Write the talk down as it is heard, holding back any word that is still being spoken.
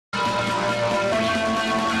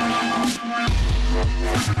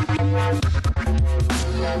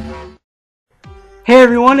Hey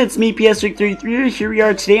everyone, it's me PS33. Here we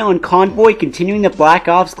are today on Convoy, continuing the Black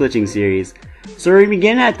Ops glitching series. So we're going to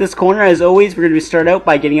begin at this corner. As always, we're going to start out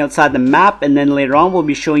by getting outside the map, and then later on we'll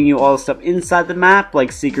be showing you all the stuff inside the map,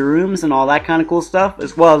 like secret rooms and all that kind of cool stuff,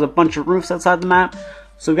 as well as a bunch of roofs outside the map.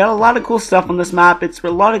 So we've got a lot of cool stuff on this map. It's a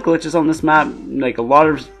lot of glitches on this map, like a lot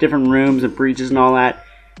of different rooms and breaches and all that.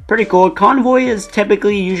 Pretty cool. Convoy is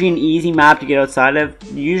typically usually an easy map to get outside of.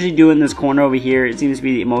 You usually do in this corner over here. It seems to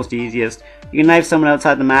be the most easiest. You can knife someone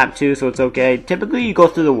outside the map too, so it's okay. Typically you go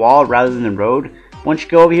through the wall rather than the road. Once you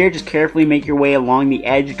go over here, just carefully make your way along the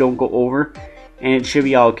edge, don't go over, and it should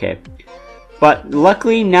be all okay. But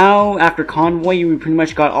luckily now, after Convoy, we pretty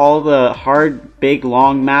much got all the hard, big,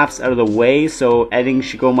 long maps out of the way, so editing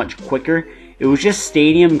should go much quicker. It was just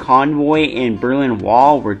Stadium, Convoy, and Berlin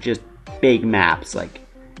Wall were just big maps. Like,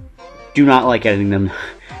 do not like editing them.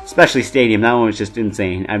 Especially Stadium, that one was just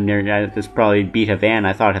insane. This probably beat Havana.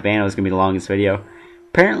 I thought Havana was going to be the longest video.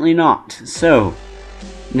 Apparently not. So,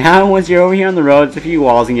 now once you're over here on the road, it's a few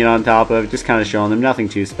walls you can get on top of, just kind of showing them, nothing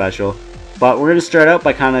too special. But we're going to start out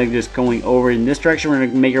by kind of just going over in this direction. We're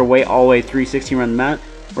going to make our way all the way 360 around the map.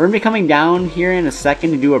 We're going to be coming down here in a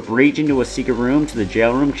second to do a breach into a secret room, to the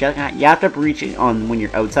jail room. You have to breach it on when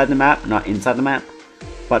you're outside the map, not inside the map.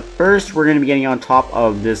 But first, we're going to be getting on top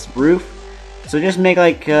of this roof. So just make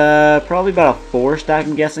like probably about a 4 stack,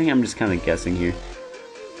 I'm guessing. I'm just kind of guessing here.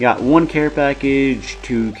 You got 1 care package,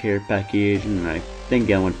 2 care package, and I think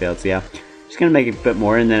the other one failed. So yeah, just gonna make a bit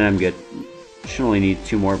more, and then I'm good. Should only need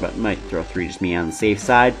 2 more, but might throw 3 just me on the safe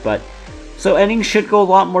side. But so editing should go a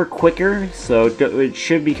lot more quicker. So it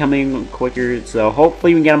should be coming quicker. So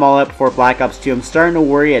hopefully we can get them all up before Black Ops 2. I'm starting to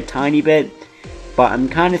worry a tiny bit. But I'm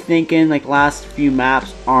kind of thinking like last few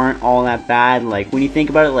maps aren't all that bad. Like when you think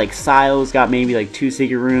about it, like Silo's got maybe like 2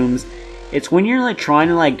 secret rooms. It's when you're like trying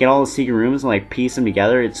to like get all the secret rooms and like piece them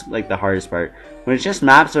together, it's like the hardest part. When it's just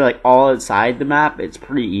maps that are like all outside the map, it's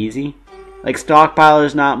pretty easy. Like Stockpile,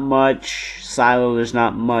 there's not much. Silo, there's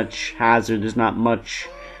not much. Hazard, there's not much.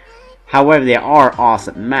 However, they are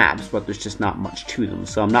awesome maps, but there's just not much to them,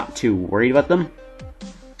 so I'm not too worried about them.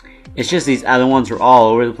 It's just these other ones were all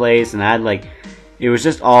over the place, and I had like, it was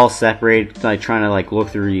just all separated, like trying to like look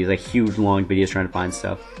through these like huge long videos trying to find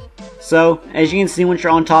stuff. So as you can see, once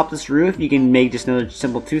you're on top of this roof, you can make just another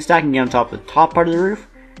simple 2 stack and get on top of the top part of the roof.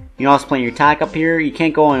 You can also plant your tack up here. You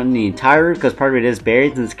can't go on the entire roof because part of it is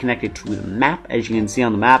buried and it's connected to the map. As you can see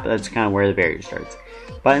on the map, that's kind of where the barrier starts.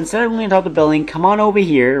 But instead of going on top of the building, come on over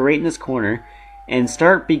here, right in this corner, and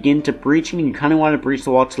begin to breaching. And you kind of want to breach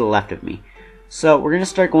the wall to the left of me. So we're going to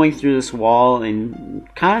start going through this wall, and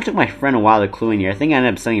kind of took my friend a while to clue in here. I think I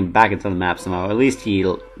ended up sending him back into the map somehow. At least he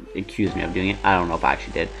accused me of doing it. I don't know if I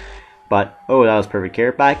actually did. But, oh, that was perfect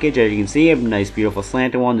care package. As you can see, a nice, beautiful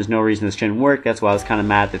slanted one. There's no reason this shouldn't work. That's why I was kind of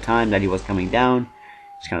mad at the time that he was coming down.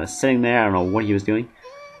 Just kind of sitting there. I don't know what he was doing.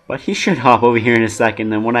 But he should hop over here in a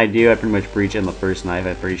second. Then when I do, I pretty much breach in the first knife,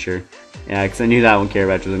 I'm pretty sure. Yeah, because I knew that one care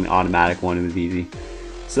package was an automatic one. It was easy.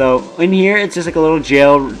 So in here, it's just like a little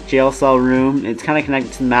jail cell room. It's kind of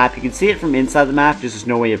connected to the map. You can see it from inside the map. Just there's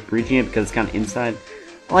no way of breaching it because it's kind of inside.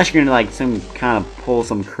 Unless you're gonna like kind of pull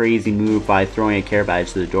some crazy move by throwing a care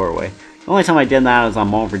badge to the doorway. The only time I did that was on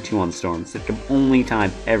Modern Warfare 2 on Storm. It's like the only time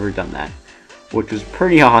I've ever done that, which was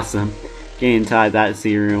pretty awesome. Getting inside that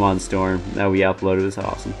secret room on Storm that we uploaded was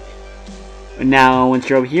awesome. Now, once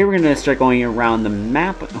you're over here, we're gonna start going around the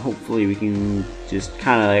map. Hopefully, we can just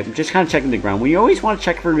kind of checking the ground. When you always want to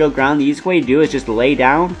check for real ground, the easiest way to do it is just lay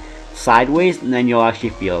down sideways, and then you'll actually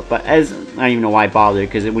feel it. But I don't even know why I bother,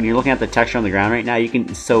 because when you're looking at the texture on the ground right now, you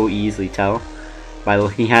can so easily tell by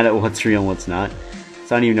looking at it what's real and what's not.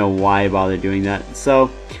 So I don't even know why I bother doing that.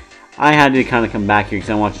 So I had to kind of come back here because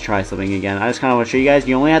I want to try something again. I just kind of want to show you guys.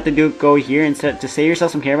 You only have to go here and to save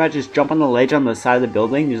yourself some care package. Just jump on the ledge on the side of the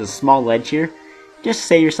building. There's a small ledge here. Just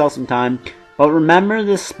save yourself some time. But remember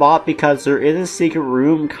this spot because there is a secret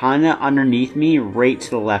room kind of underneath me, right to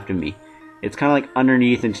the left of me. It's kind of like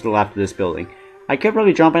underneath and to the left of this building. I could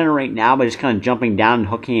probably jump in it right now by just kind of jumping down and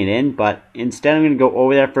hooking it in. But instead I'm going to go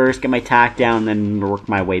over there first, get my tack down, and then work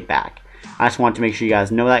my way back. I just want to make sure you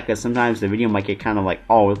guys know that because sometimes the video might get kind of like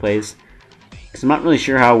all over the place. Because I'm not really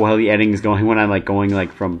sure how well the editing is going when I'm like going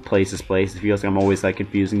like from place to place. It feels like I'm always like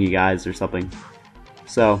confusing you guys or something.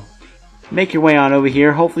 So make your way on over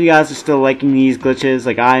here. Hopefully you guys are still liking these glitches.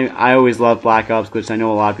 Like I always love Black Ops glitches. I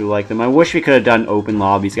know a lot of people like them. I wish we could have done open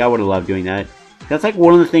lobbies. I would have loved doing that. That's like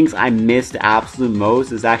one of the things I missed absolute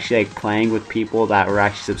most is actually like playing with people that were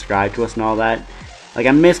actually subscribed to us and all that. Like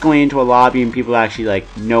I miss going into a lobby and people actually like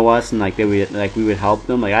know us and like we would help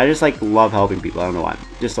them. Like I just like love helping people. I don't know why.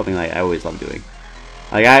 Just something like I always love doing.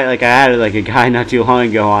 I had like a guy not too long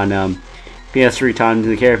ago on PS3 time to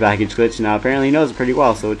the care package glitch. Now apparently he knows it pretty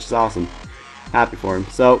well, so which is awesome. Happy for him.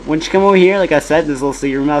 So once you come over here, like I said, this little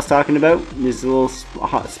secret room I was talking about, this little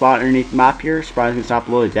spot underneath the map here, surprisingly stop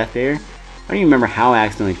below the death area. I don't even remember how I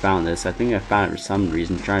accidentally found this. I think I found it for some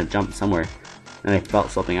reason, trying to jump somewhere, and I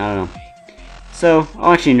felt something. I don't know. So,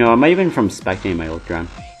 oh, actually no, it might have been from spectating my look around.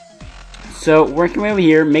 So, working way over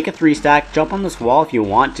here, make a 3-stack, jump on this wall if you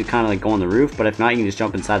want to kind of like go on the roof, but if not, you can just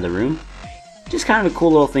jump inside the room. Just kind of a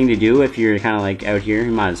cool little thing to do if you're kind of like out here,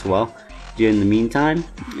 you might as well do it in the meantime.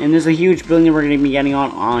 And there's a huge building that we're going to be getting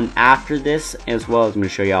on after this, as well as I'm going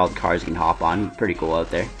to show you all the cars you can hop on. Pretty cool out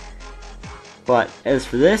there. But as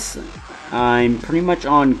for this, I'm pretty much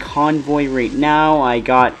on Convoy right now. I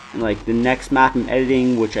got like the next map I'm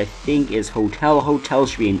editing, which I think is Hotel. Hotel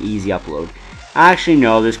should be an easy upload. Actually,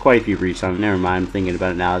 no, there's quite a few routes on it. Never mind, I'm thinking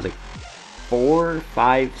about it now. It's like 4,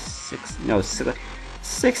 5, 6, no,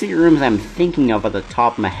 6 rooms I'm thinking of at the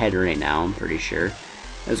top of my head right now, I'm pretty sure.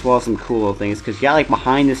 As well as some cool little things, because you got like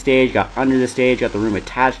behind the stage, you got under the stage, you got the room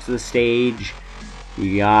attached to the stage.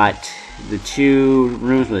 You got the 2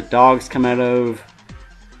 rooms where the dogs come out of.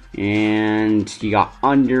 And you got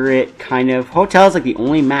under it, kind of. Hotel is like the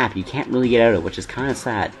only map you can't really get out of, which is kind of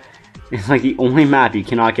sad. It's like the only map you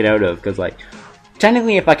cannot get out of, because like,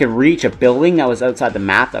 technically if I could reach a building that was outside the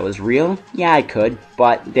map that was real, yeah I could,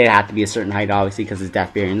 but they'd have to be a certain height obviously because it's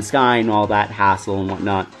death barrier in the sky and all that hassle and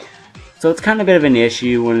whatnot. So it's kind of a bit of an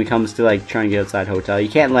issue when it comes to like trying to get outside Hotel. You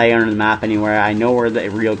can't lay under the map anywhere. I know where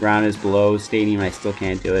the real ground is below Stadium, I still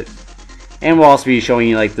can't do it. And we'll also be showing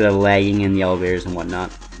you like the lagging in the elevators and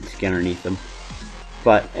whatnot to get underneath them.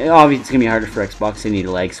 But obviously it's going to be harder for Xbox, they need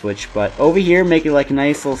a lag switch. But over here, make it like a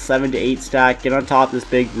nice little 7 to 8 stack. Get on top of this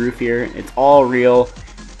big roof here. It's all real.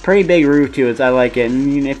 Pretty big roof too, I like it.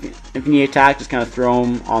 And if you need a tack, just kind of throw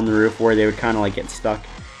them on the roof where they would kind of like get stuck.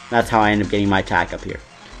 That's how I end up getting my tack up here.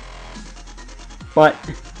 But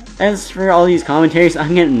as for all these commentaries,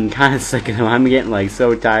 I'm getting kind of sick of them. I'm getting like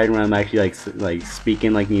so tired when I'm actually like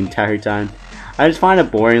speaking like the entire time. I just find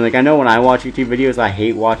it boring. Like I know when I watch YouTube videos, I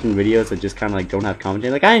hate watching videos that just kind of like don't have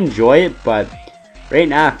commentary. Like I enjoy it, but right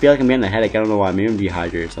now I feel like I'm getting a headache. I don't know why. Maybe I'm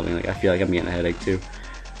dehydrated or something. Like I feel like I'm getting a headache too.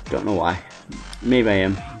 Don't know why. Maybe I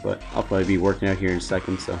am, but I'll probably be working out here in a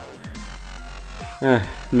second. So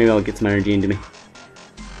maybe I'll get some energy into me.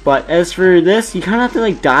 But as for this, you kind of have to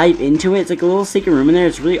like dive into it. It's like a little secret room in there.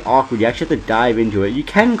 It's really awkward. You actually have to dive into it. You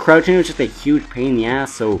can crouch into it. It's just a huge pain in the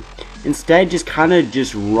ass. So instead, just kind of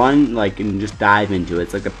just run like and just dive into it.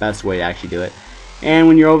 It's like the best way to actually do it. And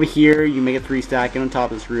when you're over here, you make a 3-stack, get on top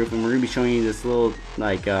of this roof, and we're going to be showing you this little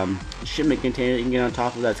like shipment container that you can get on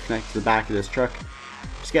top of that's connected to the back of this truck.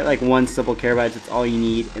 Just get like 1 simple care package. That's all you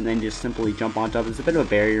need, and then just simply jump on top. There's a bit of a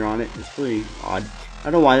barrier on it. It's really odd. I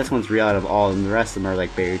don't know why this one's real out of all, and the rest of them are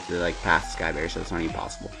like buried to like past the sky barrier, so it's not even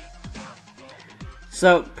possible.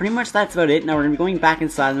 So pretty much that's about it. Now we're going to be going back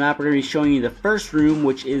inside the map. We're going to be showing you the first room,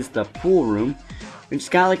 which is the pool room. We just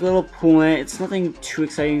got like a little pool in it. It's nothing too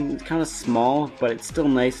exciting. It's kind of small, but it's still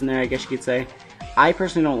nice in there, I guess you could say. I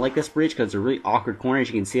personally don't like this bridge because it's a really awkward corner. As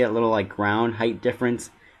you can see that little like ground height difference.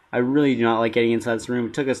 I really do not like getting inside this room.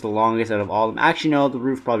 It took us the longest out of all of them. Actually, no, the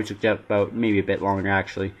roof probably took about maybe a bit longer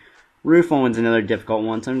actually. Roof one's another difficult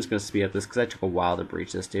one, so I'm just going to speed up this because that took a while to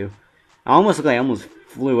breach this too. I almost looked like I almost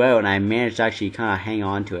flew out and I managed to actually kind of hang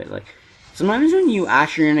on to it. Like sometimes when you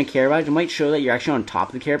actually are in a care package, it might show that you're actually on top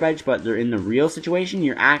of the care package, but they're in the real situation,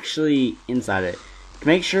 you're actually inside it.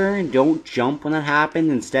 Make sure don't jump when that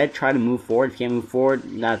happens. Instead, try to move forward. If you can't move forward,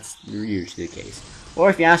 that's usually the case. Or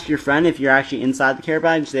if you ask your friend if you're actually inside the care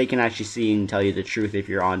package, they can actually see and tell you the truth if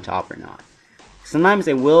you're on top or not. Sometimes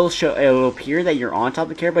it will appear that you're on top of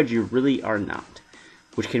the care package, you really are not.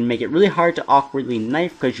 Which can make it really hard to awkwardly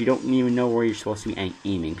knife because you don't even know where you're supposed to be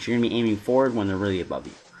aiming. So you're going to be aiming forward when they're really above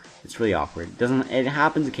you. It's really awkward. It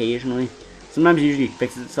happens occasionally. Sometimes it usually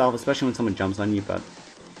fixes itself, especially when someone jumps on you, but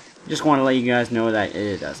just want to let you guys know that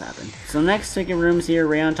it does happen. So next second room's here,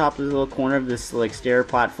 right on top of the little corner of this like stair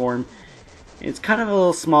platform. It's kind of a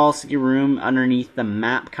little small secret room underneath the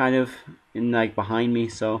map, kind of, in like behind me,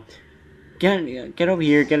 so get over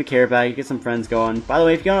here, get a care package, get some friends going. By the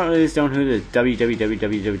way, if you don't know who the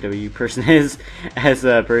www person is, as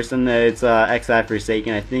a person, it's XI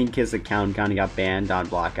Forsaken. I think his account kind of got banned on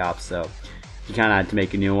Black Ops, so he kind of had to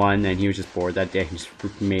make a new one, and he was just bored that day and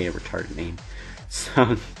just made a retarded name.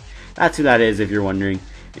 So that's who that is, if you're wondering.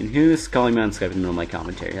 And who's calling me on Skype in the middle of my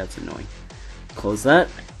commentary? That's annoying. Close that.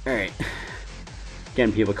 Alright.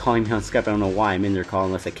 Again, people calling me on Skype, I don't know why I'm in their call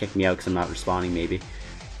unless they kick me out because I'm not responding, maybe.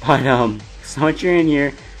 But, so once you're in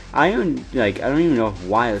here, I don't even know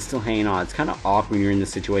why it's still hanging on. It's kind of awkward when you're in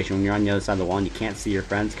this situation, when you're on the other side of the wall and you can't see your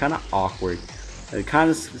friends. Kind of awkward. It kind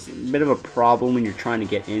of a bit of a problem when you're trying to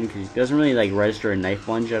get in, because it doesn't really like register a knife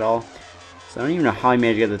lunge at all. So I don't even know how I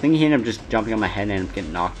managed to get the thing. He ended up just jumping on my head and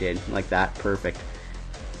getting knocked in like that. Perfect.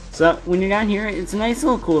 So when you're down here, it's a nice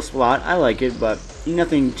little cool spot. I like it, but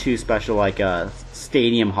nothing too special like a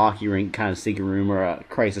stadium hockey rink kind of secret room or a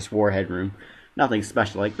crisis warhead room. Nothing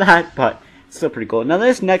special like that, but it's still pretty cool. Now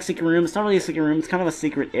this next secret room, it's not really a secret room. It's kind of a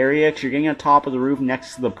secret area because you're getting on top of the roof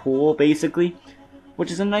next to the pool, basically,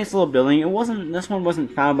 which is a nice little building. This one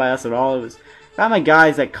wasn't found by us at all. It was found by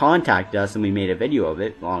guys that contacted us, and we made a video of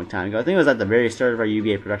it a long time ago. I think it was at the very start of our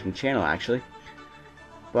UBAproductionz channel, actually.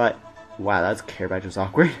 But wow, that's carriage was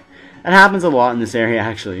awkward. That happens a lot in this area,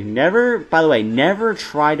 actually. By the way, never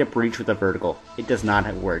try to breach with a vertical. It does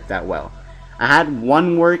not work that well. I had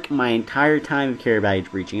one work my entire time of carry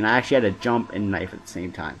baggage breaching, and I actually had to jump and knife at the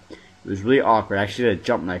same time. It was really awkward. I actually had a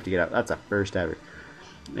jump knife to get out. That's a first ever.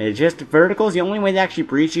 It's just verticals, the only way they actually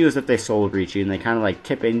breach you is if they solo breach you and they kind of like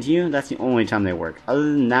tip into you. That's the only time they work. Other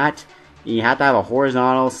than that, you have to have a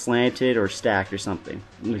horizontal, slanted, or stacked or something.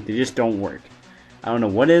 They just don't work. I don't know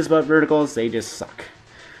what it is about verticals, they just suck.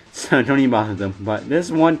 So don't even bother them. But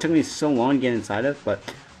this one took me so long to get inside of, but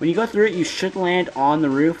when you go through it, you should land on the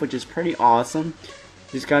roof, which is pretty awesome.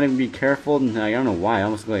 Just gotta be careful, and I don't know why, I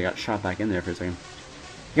almost got shot back in there for a second.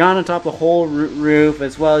 Get on top of the whole roof,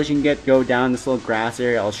 as well as you can go down this little grass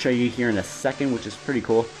area. I'll show you here in a second, which is pretty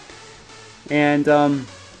cool. And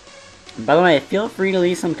by the way, feel free to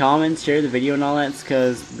leave some comments, share the video and all that,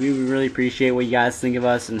 because we really appreciate what you guys think of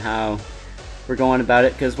us and how we're going about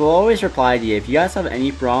it, because we'll always reply to you. If you guys have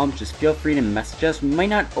any problems, just feel free to message us. We might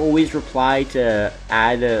not always reply to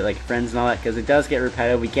add like friends and all that, because it does get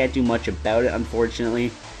repetitive. We can't do much about it,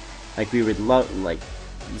 unfortunately. Like we would love,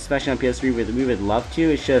 especially on PS3, we would love to.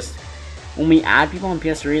 It's just when we add people on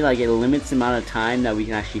PS3, like it limits the amount of time that we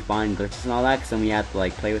can actually find glitches and all that, because then we have to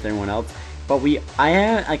like play with everyone else. But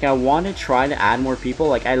I want to try to add more people.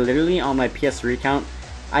 Like I literally on my PS3 account,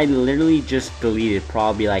 I literally just deleted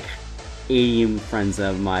probably like 80 friends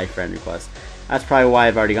of my friend requests. That's probably why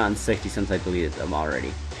I've already gotten 60 since I deleted them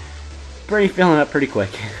already. Filling up pretty quick.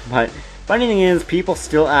 But funny thing is, people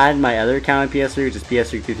still add my other account on PS3, which is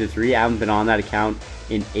PS323. I haven't been on that account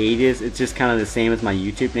in ages. It's just kind of the same as my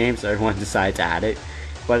YouTube name, so everyone decides to add it.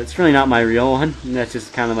 But it's really not my real one. That's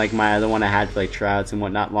just kind of like my other one I had for like tryouts and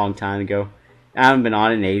whatnot long time ago. I haven't been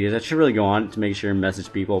on it in ages. I should really go on it to make sure and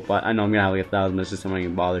message people, but I know I'm gonna have like 1,000 messages, so I'm not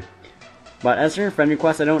even bother. But as for friend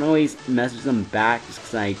requests, I don't always message them back just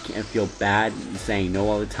because I can't feel bad saying no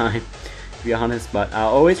all the time, to be honest. But I'll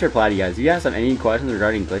always reply to you guys. If you guys have any questions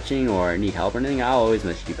regarding glitching or need help or anything, I'll always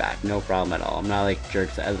message you back. No problem at all. I'm not like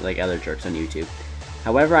jerks like other jerks on YouTube.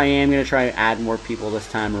 However, I am going to try to add more people this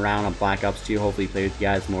time around on Black Ops 2. Hopefully play with you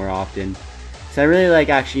guys more often. So I really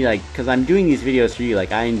because I'm doing these videos for you.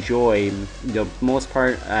 Like I enjoy, the most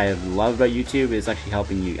part I love about YouTube is actually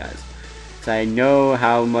helping you guys. So I know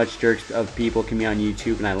how much jerks of people can be on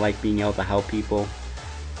YouTube, and I like being able to help people.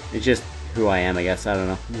 It's just who I am, I guess. I don't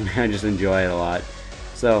know. I just enjoy it a lot.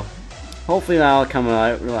 So hopefully that'll come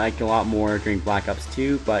out like a lot more during Black Ops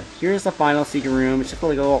 2. But here's the final secret room. It's just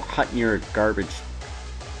like a little hut in your garbage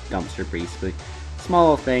dumpster, basically. Small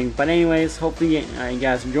little thing. But anyways, hopefully you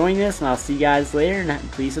guys are enjoying this, and I'll see you guys later.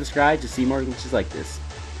 And please subscribe to see more glitches like this.